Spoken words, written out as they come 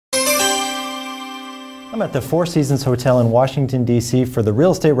I'm at the Four Seasons Hotel in Washington, D.C. for the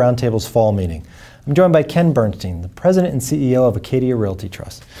Real Estate Roundtable's fall meeting. I'm joined by Ken Bernstein, the President and CEO of Acadia Realty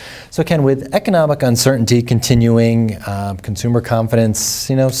Trust. So Ken, with economic uncertainty continuing, consumer confidence,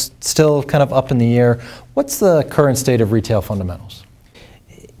 still kind of up in the air, what's the current state of retail fundamentals?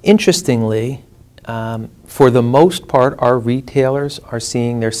 Interestingly, for the most part, our retailers are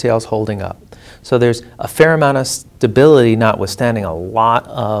seeing their sales holding up. So there's a fair amount of stability, notwithstanding a lot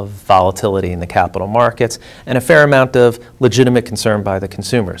of volatility in the capital markets, and a fair amount of legitimate concern by the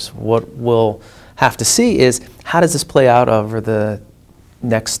consumers. What we'll have to see is how does this play out over the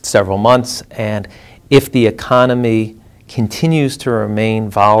next several months, and if the economy continues to remain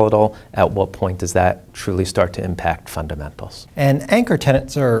volatile, at what point does that truly start to impact fundamentals? And anchor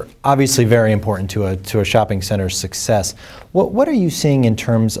tenants are obviously very important to a shopping center's success. What are you seeing in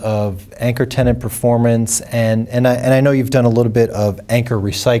terms of anchor tenant performance? And I know you've done a little bit of anchor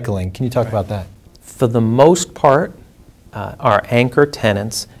recycling. Can you talk about that? For the most part, our anchor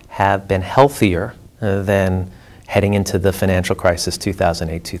tenants have been healthier than heading into the financial crisis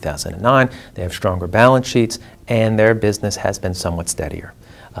 2008, 2009. They have stronger balance sheets, and their business has been somewhat steadier.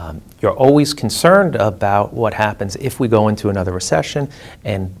 You're always concerned about what happens if we go into another recession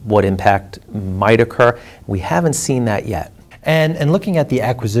and what impact might occur. We haven't seen that yet. And looking at the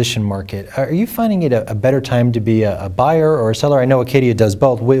acquisition market, are you finding it a better time to be a buyer or a seller? I know Acadia does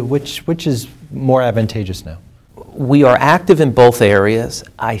both. Which is more advantageous now? We are active in both areas.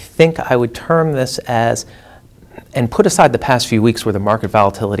 I think I would term this as, and put aside the past few weeks where the market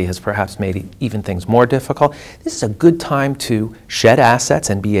volatility has perhaps made even things more difficult, this is a good time to shed assets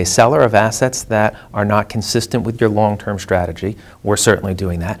and be a seller of assets that are not consistent with your long-term strategy. We're certainly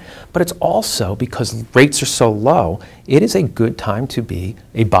doing that. But it's also, because rates are so low, it is a good time to be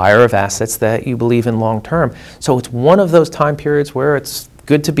a buyer of assets that you believe in long-term. So it's one of those time periods where it's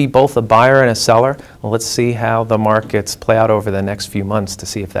good to be both a buyer and a seller. Well, let's see how the markets play out over the next few months to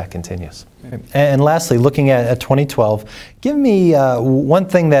see if that continues. And lastly, looking at 2012, give me one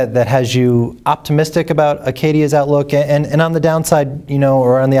thing that has you optimistic about Acadia's outlook, and on the downside,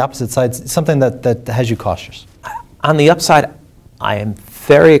 or on the opposite side, something that has you cautious. On the upside, I am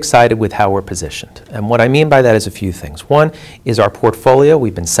very excited with how we're positioned. And what I mean by that is a few things. One is our portfolio.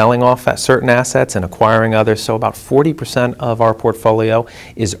 We've been selling off certain assets and acquiring others, so about 40% of our portfolio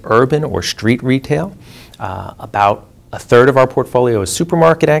is urban or street retail. About a third of our portfolio is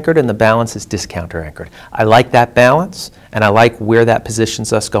supermarket anchored, and the balance is discounter anchored. I like that balance, and I like where that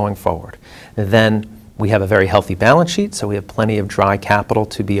positions us going forward. Then we have a very healthy balance sheet, so we have plenty of dry capital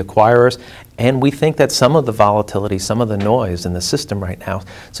to be acquirers, and we think that some of the volatility, some of the noise in the system right now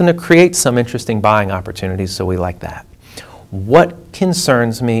is going to create some interesting buying opportunities, so we like that. What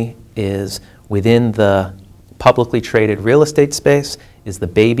concerns me is within the publicly traded real estate space is the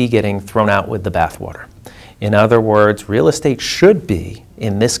baby getting thrown out with the bathwater. In other words, real estate should be,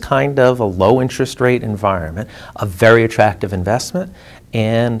 in this kind of a low interest rate environment, a very attractive investment,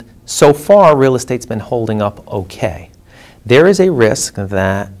 and so far real estate's been holding up okay. There is a risk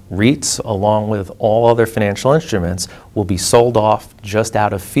that REITs, along with all other financial instruments, will be sold off just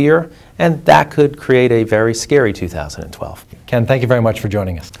out of fear, and that could create a very scary 2012. Ken, thank you very much for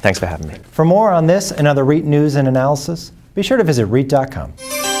joining us. Thanks for having me. For more on this and other REIT news and analysis, be sure to visit REIT.com.